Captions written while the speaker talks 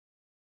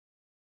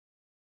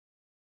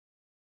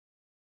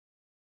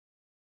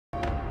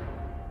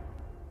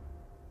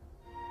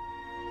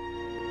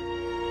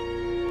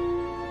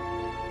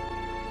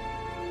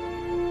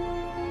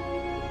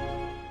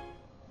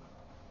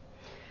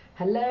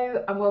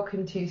Hello and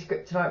welcome to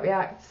Scriptonite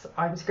Reacts.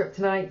 I'm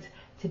Scriptonite.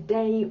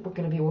 Today we're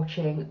going to be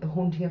watching The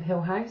Haunting of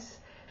Hill House,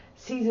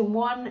 Season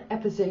 1,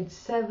 Episode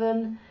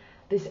 7.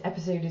 This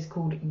episode is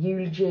called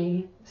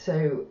Eulogy,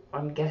 so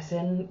I'm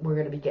guessing we're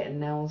going to be getting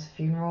Nell's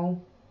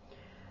funeral.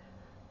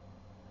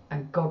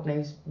 And God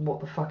knows what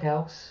the fuck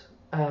else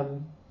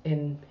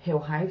in Hill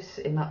House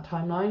in that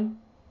timeline.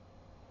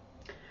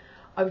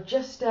 I've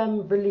just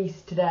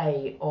released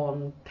today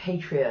on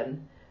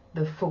Patreon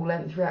the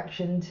full-length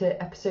reaction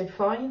to episode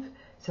 5,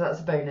 so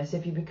that's a bonus.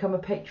 If you become a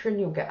patron,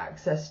 you'll get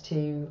access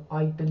to,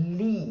 I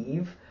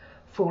believe,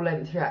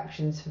 full-length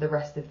reactions for the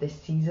rest of this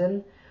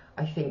season.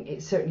 I think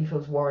it certainly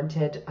feels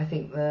warranted. I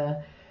think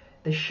the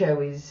show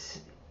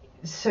is,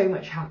 so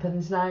much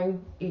happens now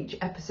each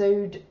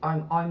episode.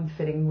 I'm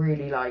feeling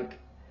really like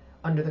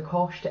under the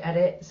cosh to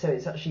edit, so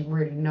it's actually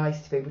really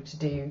nice to be able to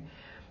do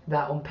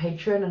that on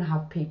Patreon and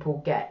have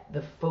people get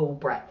the full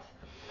breadth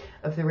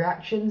of the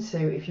reaction. So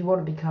if you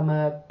want to become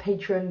a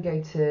patron,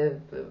 go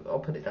to, I'll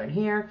put it down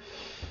here,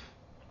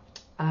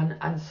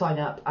 and sign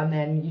up, and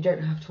then you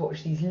don't have to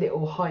watch these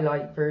little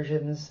highlight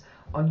versions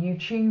on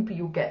YouTube.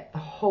 You'll get the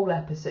whole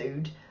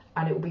episode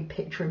and it will be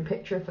picture in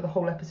picture for the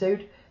whole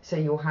episode, so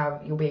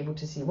you'll be able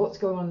to see what's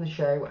going on in the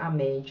show and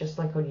me, just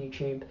like on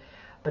YouTube,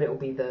 but it will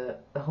be the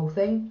whole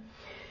thing.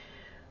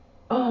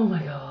 Oh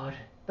my god,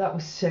 that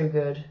was so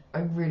good. I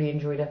really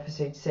enjoyed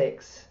episode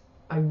 6.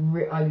 I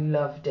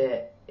loved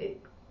it.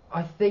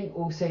 I think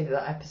also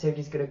that episode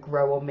is going to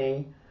grow on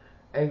me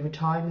over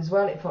time as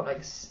well. It felt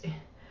like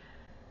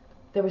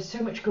there was so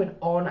much going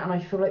on, and I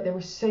feel like there were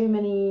so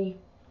many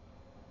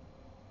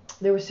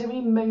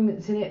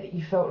moments in it that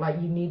you felt like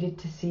you needed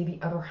to see the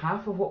other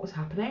half of what was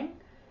happening.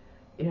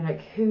 You know, like,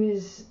 who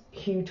is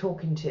Hugh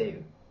talking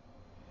to?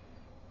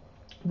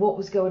 What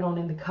was going on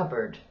in the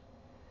cupboard?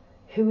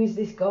 Who is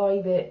this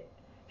guy that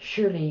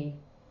Shirley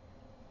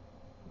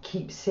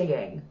keeps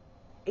seeing?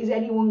 Is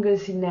anyone going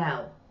to see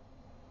Nell?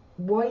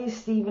 Why is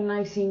Stephen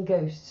now seeing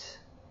ghosts?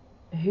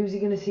 Who's he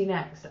going to see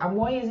next? And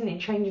why isn't it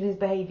changing his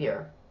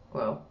behaviour?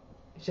 Well,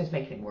 it's just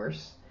making it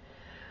worse.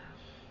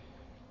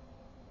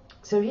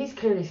 So he's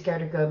clearly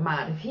scared of going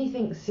mad. If he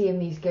thinks seeing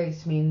these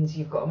ghosts means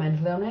you've got a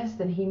mental illness,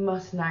 then he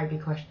must now be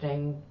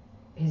questioning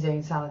his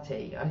own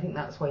sanity. I think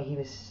that's why he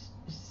was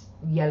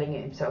yelling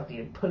at himself,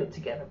 you know, pull it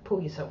together,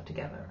 pull yourself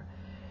together.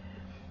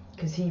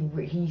 Because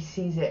he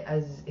sees it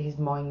as his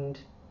mind,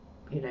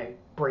 you know,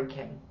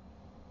 breaking.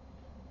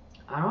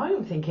 And I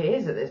don't think it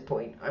is at this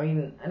point. I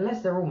mean,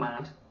 unless they're all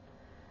mad.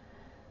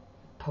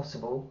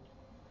 Possible.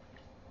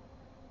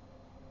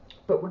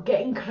 But we're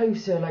getting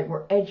closer, like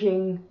we're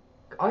edging.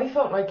 I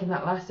felt like in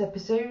that last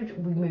episode,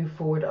 we moved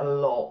forward a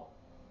lot.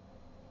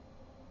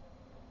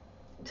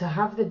 To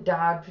have the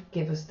dad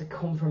give us the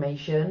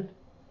confirmation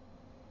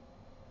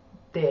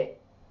that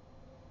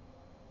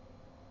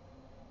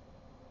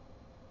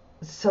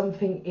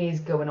something is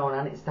going on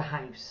and it's the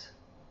house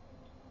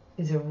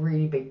is a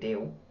really big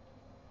deal.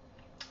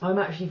 I'm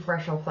actually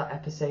fresh off that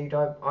episode.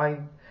 I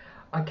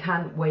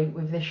can't wait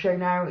with this show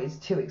now. It's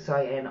too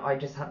exciting. I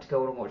just had to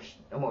go on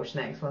and watch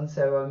the next one.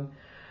 So I'm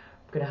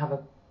gonna have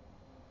a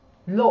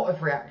lot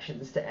of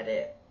reactions to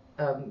edit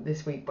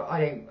this week, but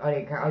I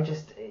don't care.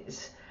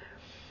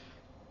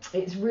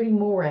 It's really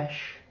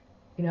Moorish.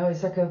 You know,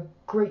 it's like a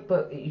great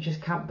book that you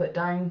just can't put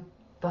down.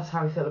 That's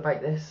how I feel about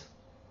this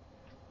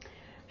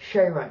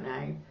show right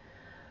now.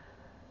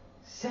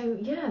 So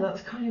yeah,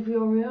 that's kind of where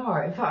we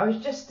are. In fact, I was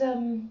just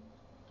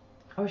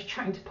I was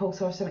chatting to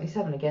Pulsar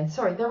 77 again.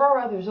 Sorry, there are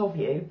others of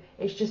you.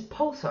 It's just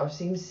Pulsar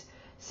seems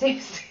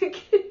to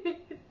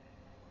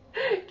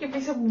give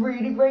me some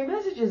really great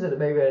messages at the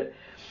moment.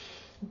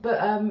 But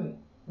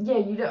yeah,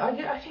 I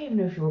don't even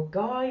know if you're a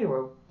guy or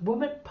a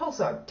woman.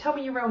 Pulsar, tell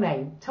me your real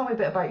name. Tell me a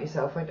bit about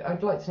yourself.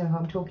 I'd like to know who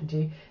I'm talking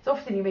to. It's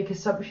often you make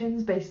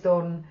assumptions based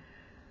on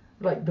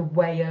like the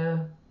way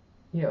a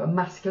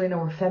masculine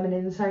or a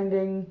feminine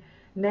sounding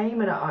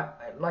name, and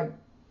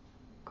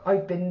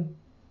I've been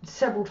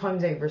several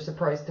times over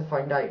surprised to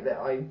find out that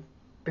I've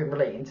been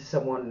relating to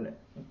someone.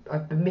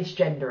 I've been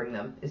misgendering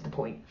them is the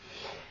point.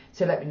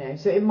 So let me know.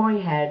 So in my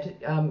head,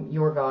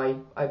 you're a guy.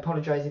 I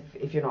apologise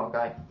if you're not a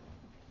guy.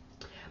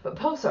 But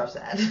Pulsar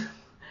said,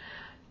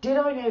 did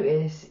I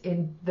notice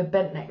in the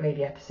Bent Neck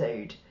Lady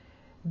episode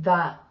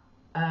that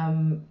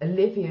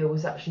Olivia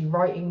was actually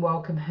writing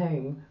Welcome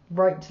Home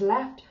right to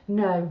left?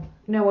 No,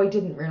 I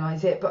didn't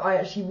realise it, but I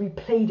actually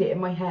replayed it in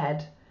my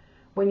head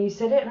when you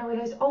said it, and I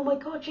realised, oh my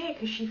god, yeah,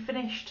 because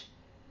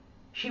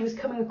she was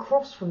coming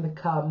across from the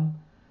come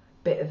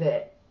bit of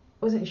it,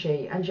 wasn't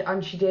she?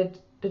 And she did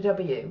the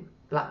W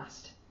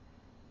last,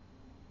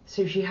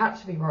 so she had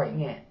to be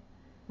writing it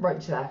right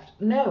to left.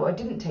 No, I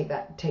didn't take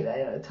that in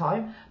at the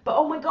time, but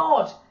oh my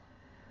god,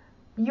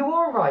 you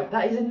are right.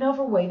 That is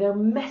another way they're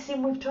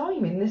messing with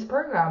time in this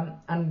programme,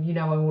 and you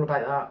know I'm all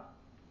about that.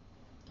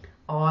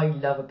 I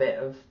love a bit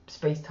of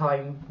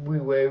space-time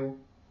woo-woo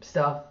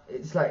stuff.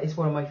 It's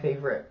one of my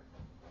favourite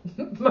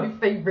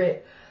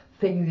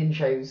things in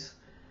shows.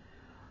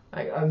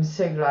 Like, I'm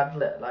so glad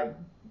that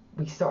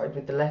we started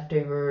with The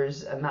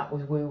Leftovers, and that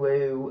was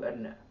woo-woo,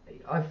 and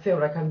I feel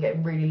like I'm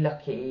getting really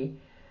lucky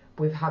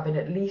with having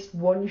at least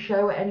one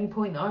show at any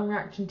point that I'm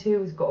reacting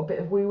to has got a bit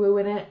of woo-woo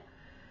in it.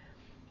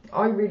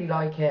 I really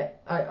like it.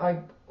 I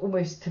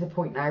almost to the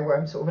point now where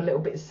I'm sort of a little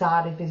bit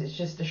sad if it's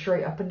just a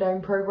straight up and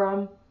down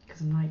programme,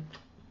 because I'm like,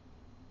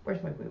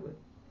 where's my woo-woo?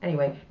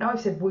 Anyway, now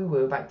I've said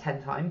woo-woo about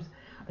 10 times,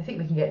 I think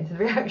we can get into the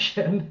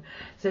reaction.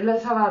 So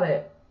let's have at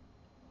it.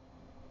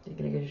 You're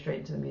going to go straight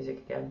into the music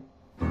again.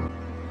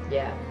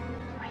 Yeah.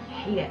 I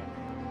hate it.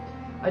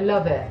 I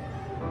love it.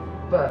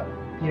 But,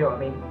 you know what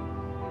I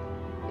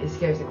mean? It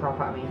scares the crap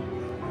out of me.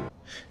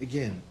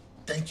 Again,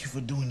 thank you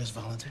for doing this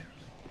voluntarily.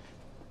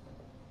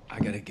 I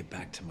gotta get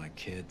back to my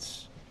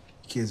kids.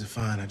 Kids are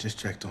fine. I just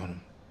checked on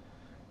them.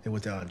 They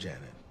went down on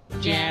Janet.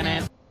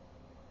 Janet!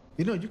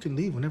 You know, you can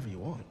leave whenever you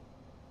want.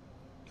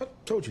 I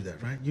told you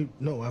that, right? You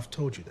know I've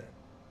told you that.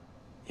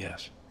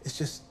 Yes. It's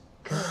just,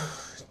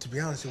 to be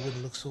honest, it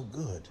wouldn't look so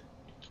good.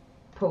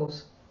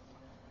 Pause.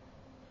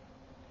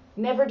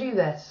 Never do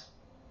this.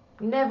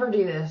 Never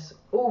do this.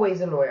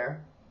 Always a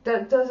lawyer.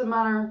 That doesn't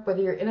matter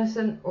whether you're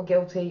innocent or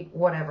guilty,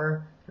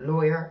 whatever.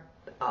 Lawyer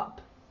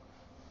up.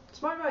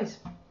 It's my advice.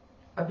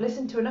 I've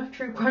listened to enough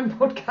true crime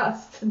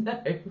podcasts to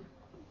know.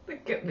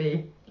 Look at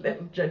me,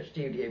 little Judge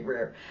Judy over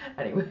here.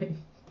 Anyway,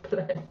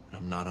 play.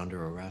 I'm not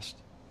under arrest.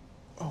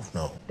 Oh,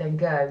 no. Then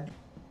go.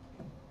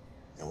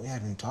 And we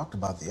haven't even talked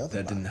about the other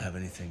That didn't have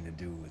anything to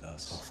do with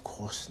us. Of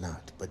course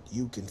not, but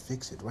you can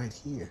fix it right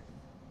here.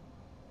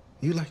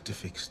 You like to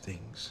fix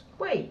things.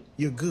 Wait.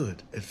 You're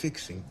good at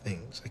fixing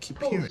things. I keep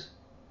Pause. hearing.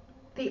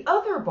 The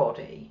other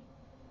body?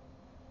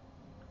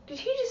 Did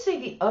he just say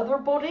the other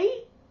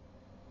body?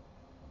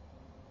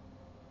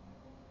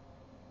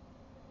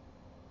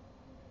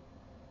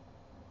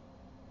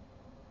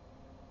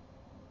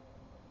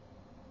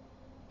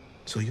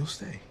 So you'll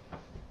stay.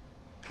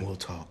 And we'll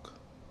talk.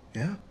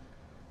 Yeah?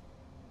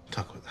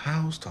 Talk about the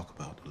house, talk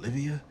about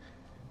Olivia.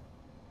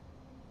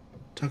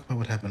 Talk about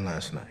what happened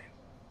last night.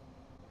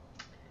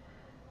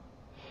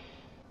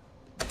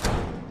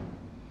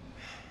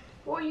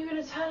 What are you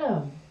going to tell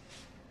him?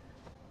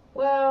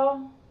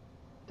 Well,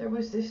 there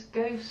was this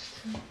ghost.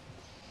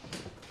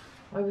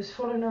 I was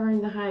following her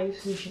around the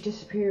house and she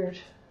disappeared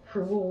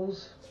through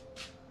walls.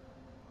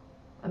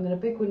 And then a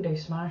big window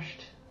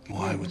smashed.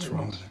 Why? What's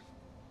wrong with it?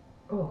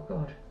 Oh,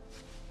 God.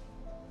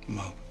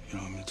 Well, you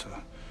know, I mean, it's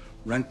a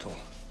rental.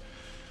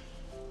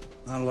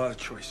 Not a lot of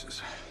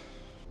choices.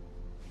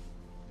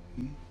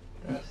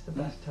 That's the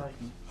best tie.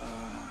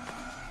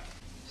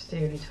 It's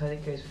the only tie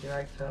that goes with your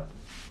outfit.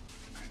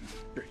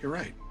 You're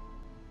right.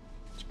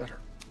 It's better.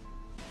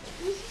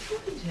 Who's he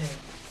talking to?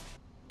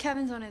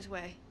 Kevin's on his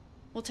way.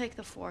 We'll take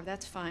the 4,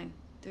 that's fine.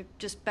 There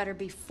just better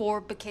be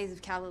 4 bouquets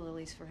of calla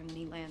lilies for him when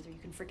he lands, or you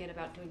can forget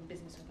about doing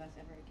business with us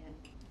ever again.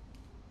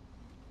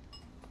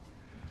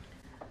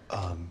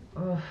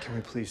 Can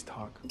we please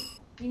talk?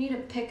 You need to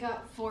pick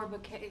up 4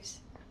 bouquets.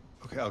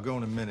 Okay, I'll go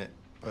in a minute,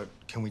 but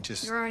can we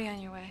just... You're already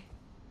on your way.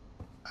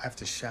 I have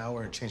to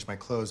shower and change my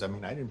clothes. I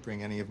mean, I didn't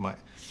bring any of my...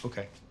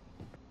 Okay.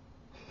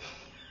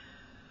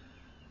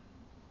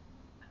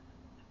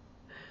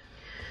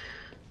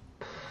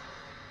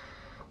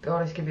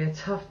 God, it's going to be a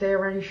tough day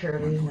around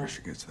Shirley, isn't Where it?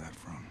 she gets that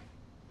from?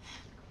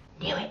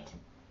 Knew it.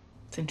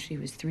 Since she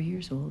was 3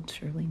 years old,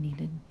 Shirley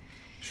needed,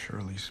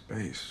 Shirley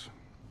Space.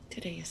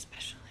 today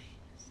especially,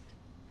 just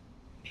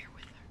bear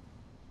with her.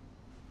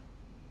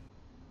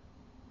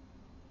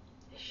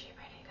 Is she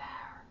really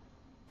there?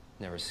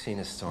 Never seen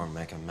a storm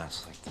make a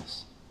mess like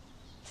this.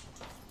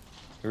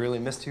 We really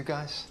missed you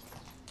guys?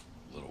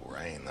 Little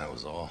rain, that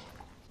was all.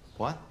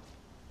 What?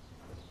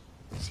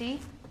 See?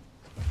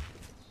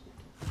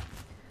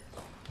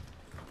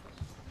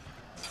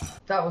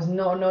 That was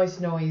not a nice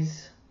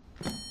noise.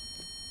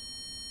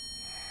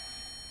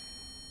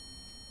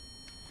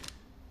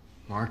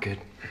 Market.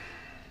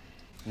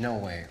 No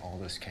way all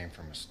this came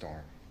from a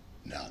storm.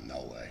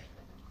 No way.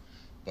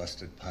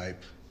 Busted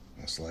pipe,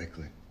 most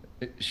likely.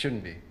 It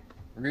shouldn't be.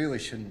 Really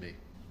shouldn't be.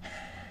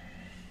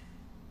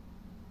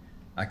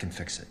 I can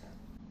fix it.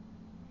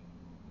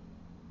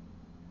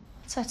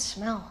 What's that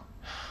smell?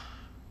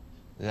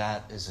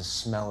 That is a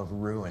smell of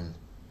ruin.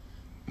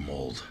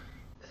 Mold.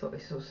 Thought we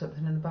saw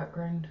something in the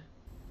background.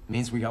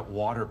 Means we got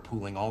water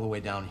pooling all the way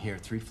down here,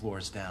 3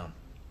 floors down.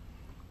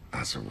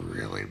 That's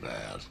really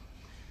bad.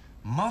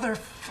 Father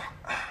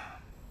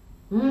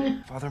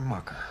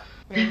Mucker.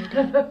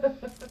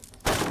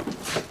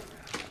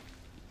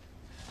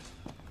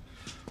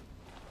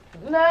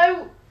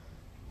 No!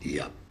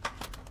 Yep.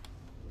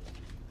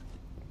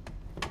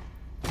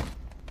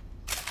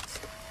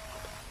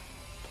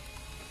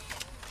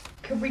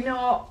 Could we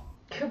not?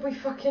 Could we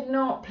fucking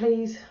not,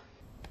 please?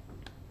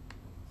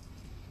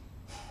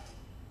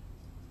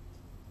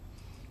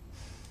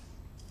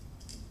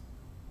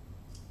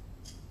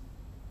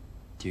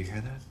 Do you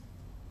hear that?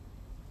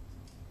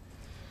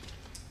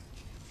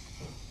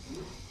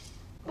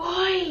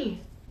 Why?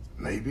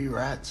 Maybe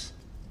rats.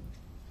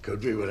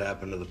 Could be what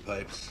happened to the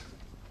pipes.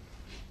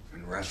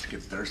 And rats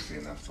get thirsty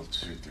enough, they'll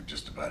shoot through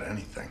just about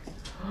anything.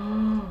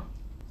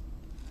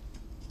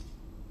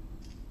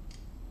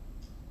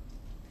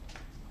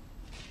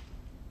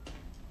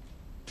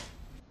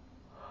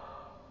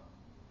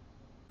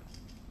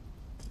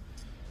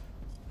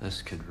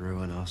 This could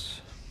ruin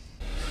us.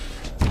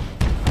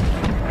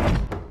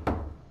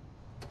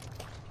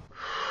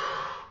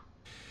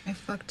 I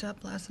fucked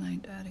up last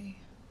night, Daddy.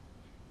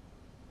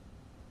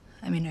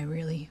 I mean,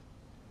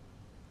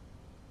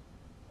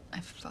 I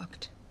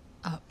fucked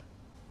up.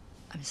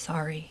 I'm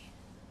sorry.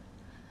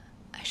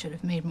 I should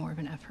have made more of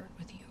an effort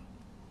with you.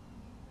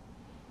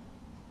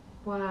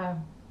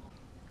 Wow.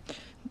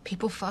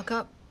 People fuck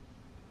up.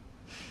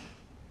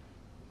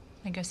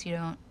 I guess you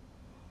don't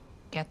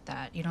get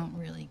that. You don't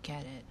really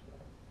get it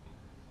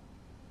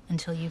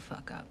until you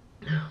fuck up.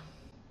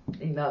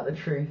 Ain't that the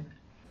truth?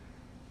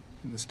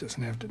 And this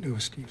doesn't have to do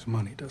with Steve's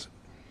money, does it?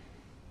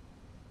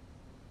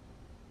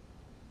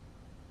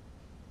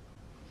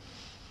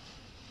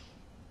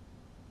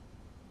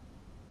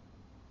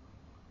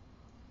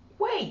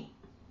 Wait,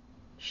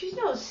 she's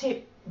not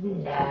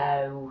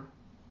No.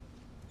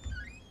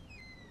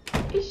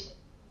 Is...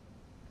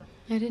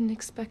 I didn't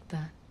expect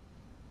that.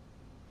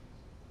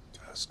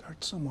 Gotta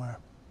start somewhere.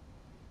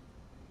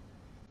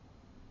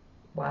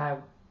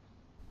 Wow.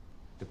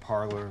 The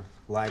parlor,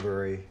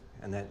 library,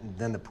 and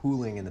then the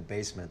pooling in the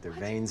basement. There are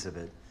veins of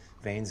it,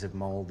 veins of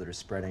mold that are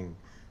spreading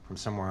from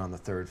somewhere on the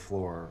 3rd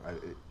floor.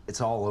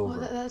 It's all over.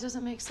 Well, that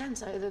doesn't make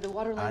sense. The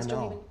water lines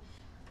don't even...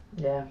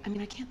 Yeah. I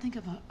mean, I can't think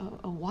of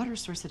a water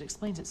source that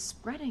explains it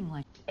spreading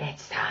like...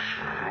 It's the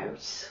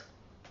house.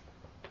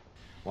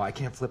 Well, I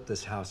can't flip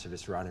this house if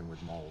it's rotting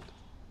with mold.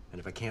 And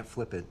if I can't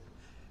flip it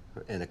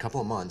in a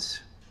couple of months,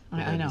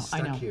 I know.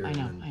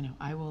 then...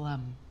 I will,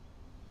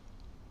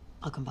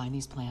 I'll combine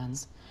these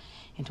plans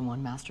into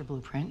one master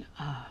blueprint,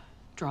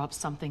 draw up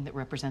something that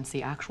represents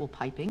the actual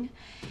piping,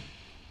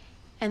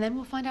 and then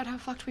we'll find out how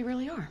fucked we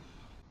really are.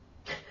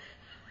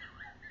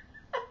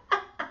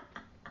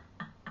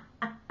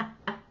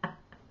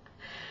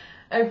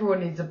 Everyone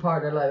needs a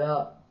partner like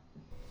that.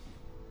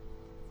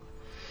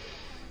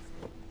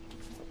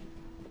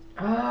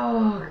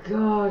 Oh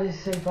God, it's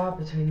so bad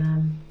between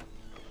them.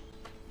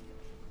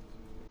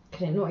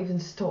 Can it not even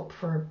stop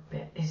for a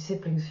bit? His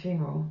sibling's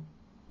funeral.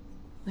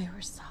 We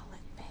were solid,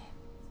 babe.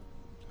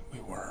 We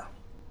were.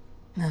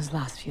 Those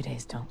last few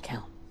days don't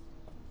count.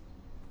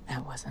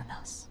 That wasn't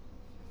us.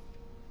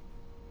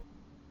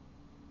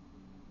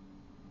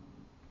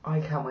 I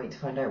can't wait to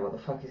find out what the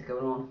fuck is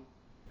going on.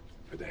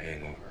 For the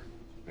hangover,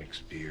 mix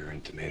beer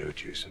and tomato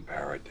juice and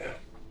power it down.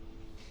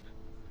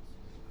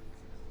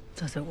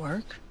 Does it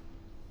work?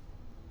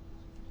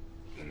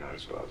 And not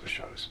as well as a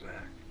shot of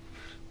smack.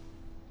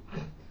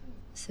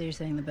 So you're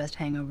saying the best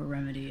hangover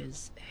remedy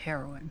is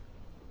heroin?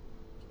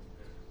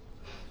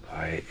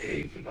 By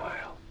a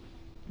mile.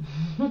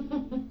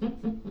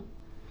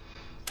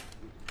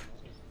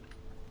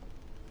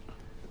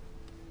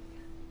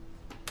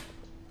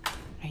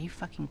 Are you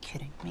fucking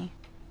kidding me?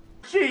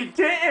 She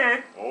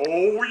didn't!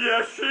 Oh,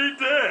 yes, she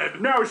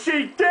did! No,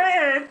 she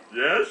didn't!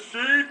 Yes,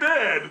 she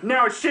did!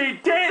 No, she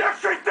didn't!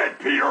 Yes, she did,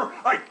 Peter!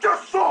 I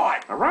just saw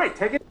it! All right,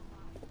 take it.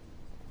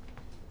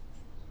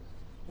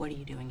 What are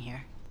you doing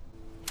here?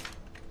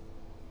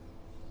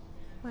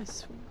 My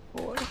sweet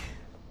boy.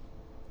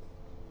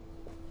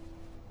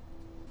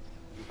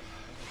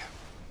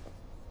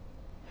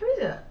 Who is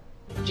it?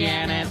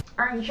 Janet.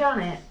 I'm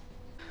Janet.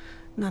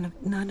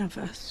 None of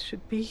us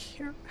should be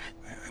here.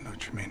 I know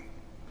what you mean.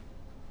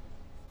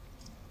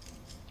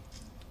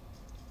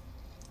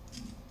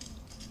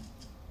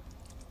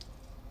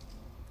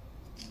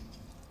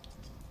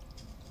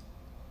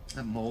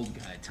 That mold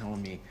guy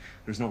telling me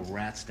there's no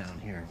rats down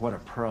here. What a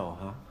pro,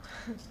 huh?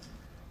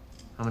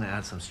 I'm gonna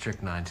add some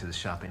strychnine to the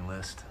shopping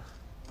list.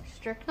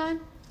 Strychnine?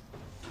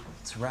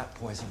 It's rat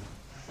poison.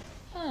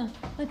 Huh,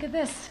 look at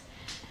this.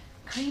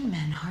 Green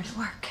men hard at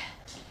work.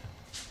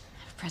 I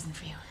have a present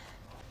for you.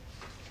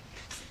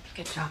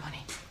 Good job,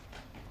 honey.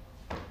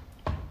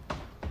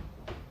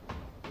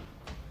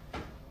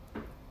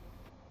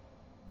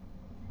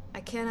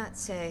 I cannot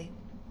say,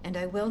 and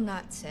I will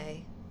not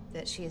say,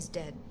 that she is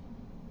dead.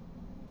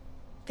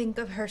 Think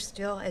of her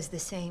still as the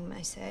same,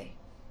 I say.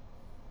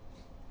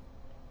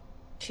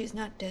 She's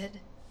not dead.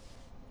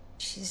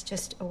 She's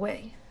just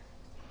away.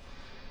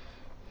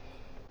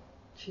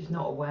 She's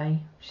not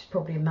away. She's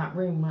probably in that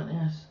room, right?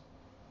 Yes.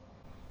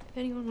 If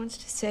anyone wants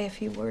to say a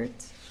few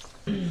words.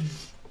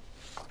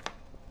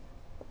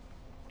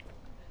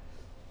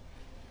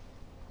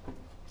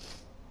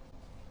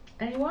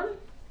 Anyone?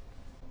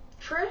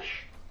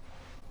 Trish?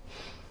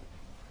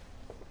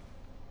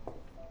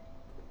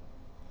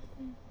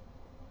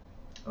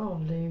 Oh,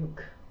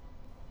 Luke.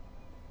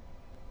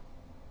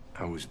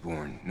 I was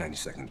born 90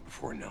 seconds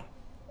before no.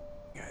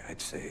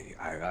 I'd say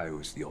I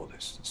was the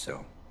oldest,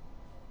 so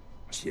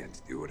she had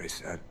to do what I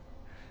said.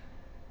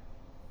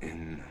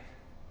 And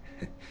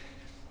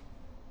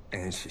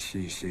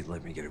she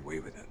let me get away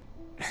with it.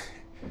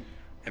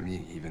 I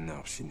mean, even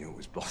though she knew it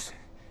was bullshit.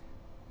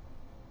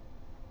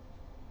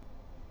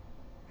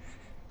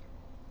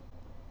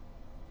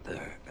 The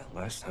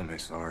last time I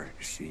saw her,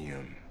 she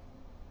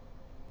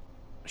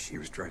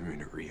was driving me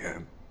to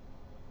rehab.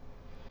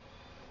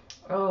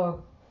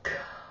 Oh, God.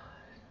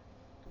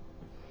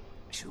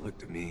 She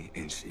looked at me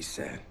and she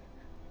said,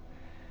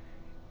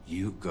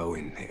 You go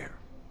in there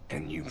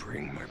and you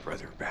bring my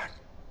brother back.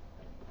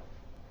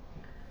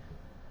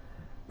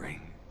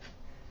 Bring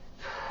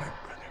my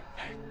brother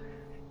back.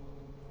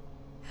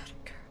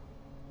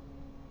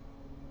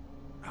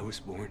 I was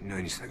born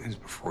 90 seconds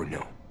before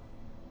no.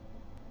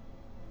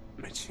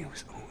 But she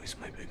was always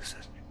my big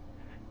sister.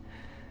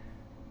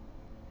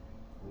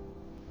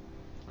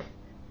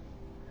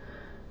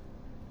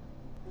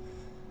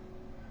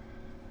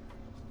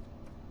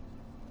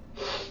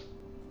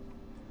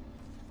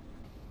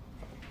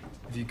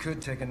 If you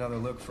could take another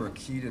look for a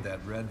key to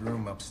that red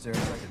room upstairs,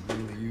 I could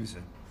really use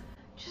it.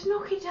 Just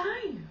knock it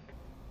down.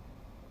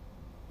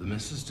 The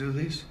missus do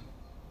these?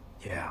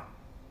 Yeah.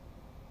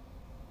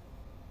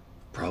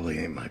 Probably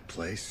ain't my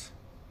place.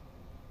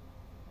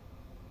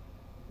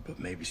 But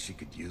maybe she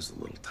could use a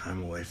little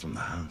time away from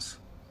the house.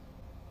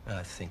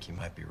 I think you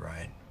might be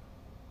right.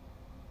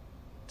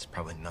 It's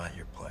probably not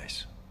your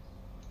place.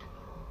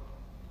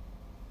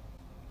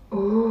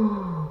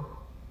 Ooh.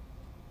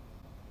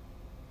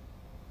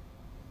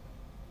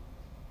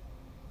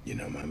 You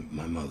know,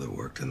 my mother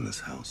worked in this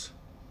house.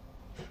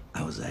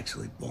 I was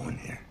actually born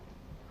here.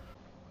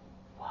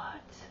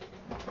 What?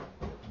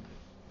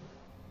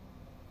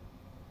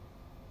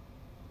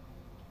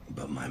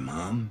 But my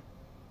mom,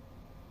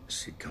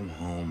 she'd come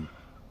home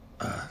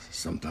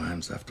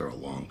sometimes after a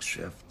long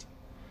shift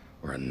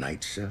or a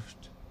night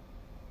shift,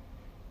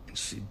 and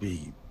she'd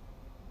be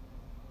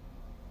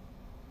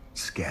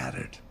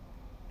scattered,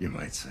 you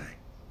might say.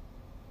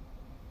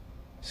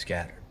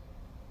 Scattered.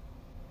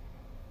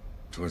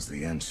 Towards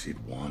the end, she'd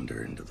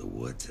wander into the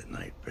woods at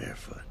night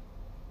barefoot.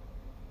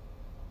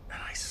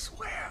 And I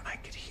swear I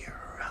could hear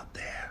her out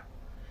there,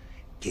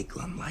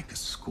 giggling like a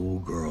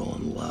schoolgirl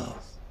in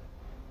love.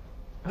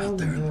 Out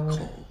there in the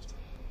cold,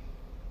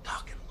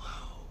 talking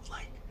low,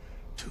 like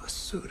to a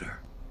suitor.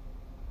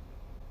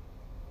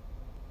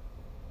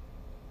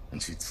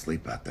 And she'd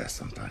sleep out there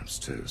sometimes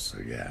too, so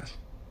yeah,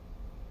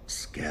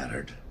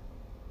 scattered.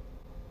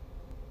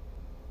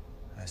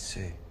 I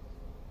see.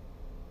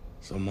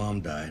 So Mom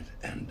died,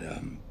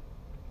 and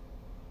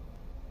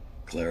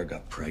Clara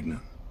got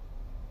pregnant.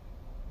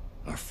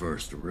 Our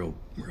first, a real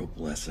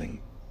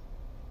blessing.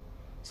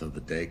 So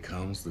the day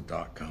comes, the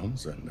doc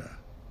comes, and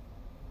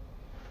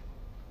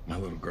my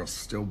little girl's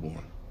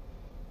stillborn.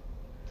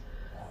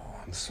 Oh,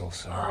 I'm so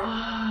sorry.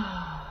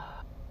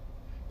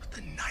 But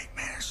the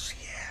nightmares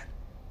she had.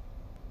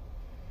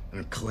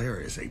 And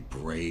Clara is a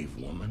brave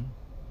woman.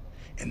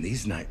 And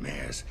these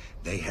nightmares,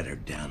 they had her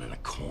down in a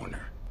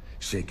corner,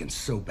 shaking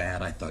so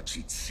bad I thought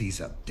she'd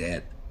seize up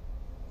dead.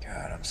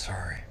 God, I'm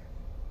sorry.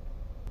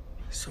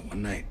 So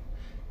one night,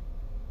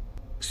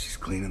 she's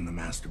cleaning the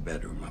master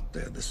bedroom up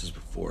there. This is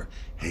before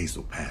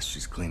Hazel passed.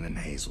 She's cleaning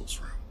Hazel's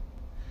room.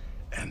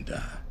 And,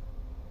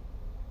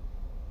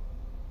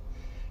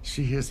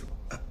 she hears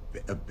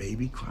a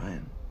baby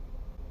crying.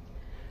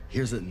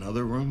 Hears it in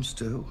other rooms,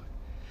 too.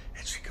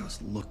 And she goes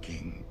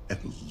looking and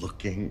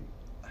looking.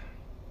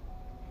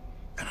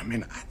 And I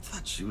mean, I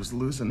thought she was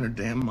losing her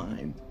damn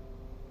mind.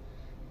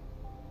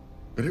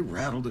 But it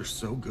rattled her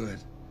so good.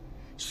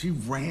 She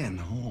ran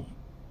home.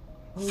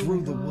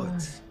 Through the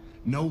woods.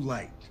 No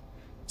light.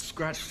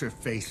 Scratched her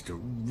face to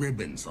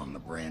ribbons on the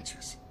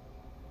branches.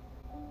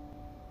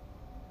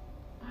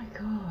 My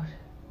God.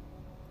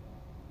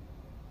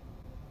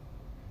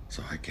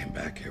 So I came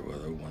back here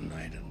with her one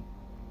night and...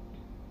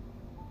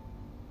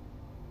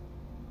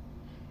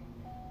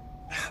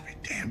 I'll be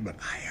damned, but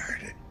I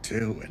heard it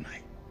too, and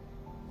I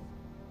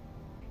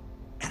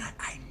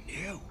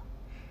knew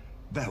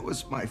that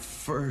was my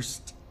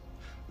first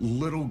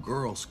little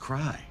girl's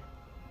cry.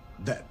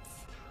 That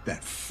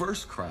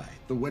first cry,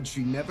 the one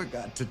she never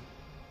got to...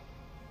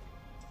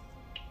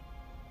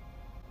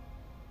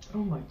 Oh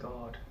my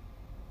God.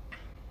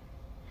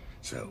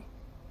 So,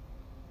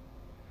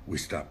 we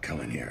stopped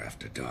coming here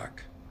after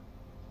dark.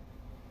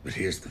 But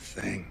here's the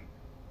thing.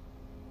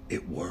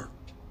 It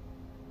worked.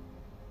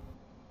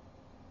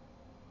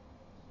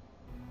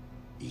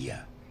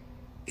 Yeah,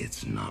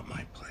 it's not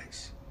my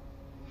place.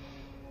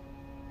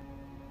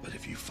 But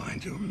if you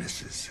find your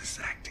missus is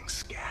acting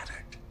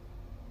scattered,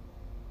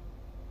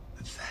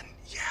 then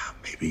yeah,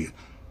 maybe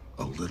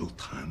a little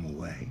time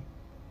away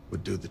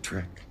would do the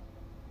trick.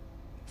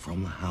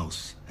 From the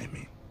house, I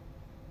mean.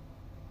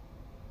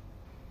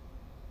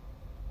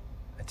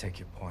 I take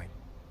your point.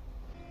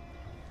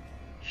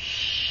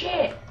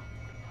 Shit!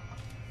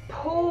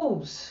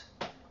 Pause!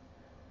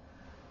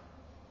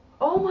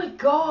 Oh my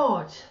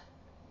God!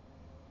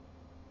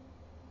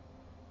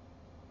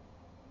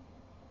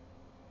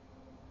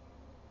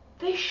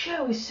 This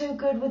show is so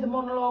good with the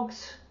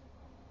monologues.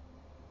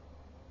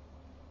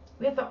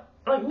 We have the,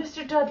 like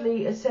Mr.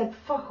 Dudley has said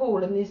fuck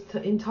all in this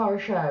entire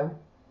show.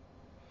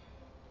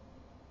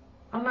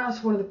 And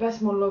that's one of the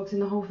best monologues in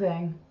the whole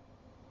thing.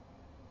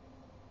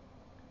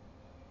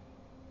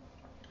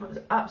 It was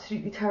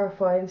absolutely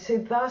terrifying. So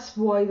that's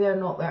why they're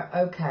not there.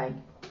 Okay.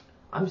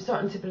 I'm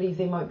starting to believe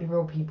they might be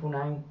real people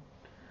now.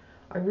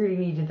 I really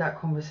needed that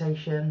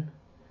conversation.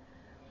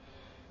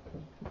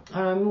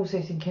 And I'm also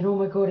thinking, oh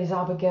my God, is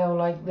Abigail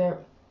like there?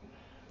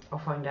 I'll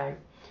find out.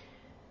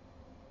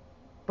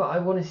 But I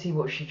want to see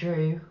what she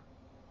drew.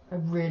 I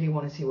really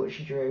want to see what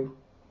she drew.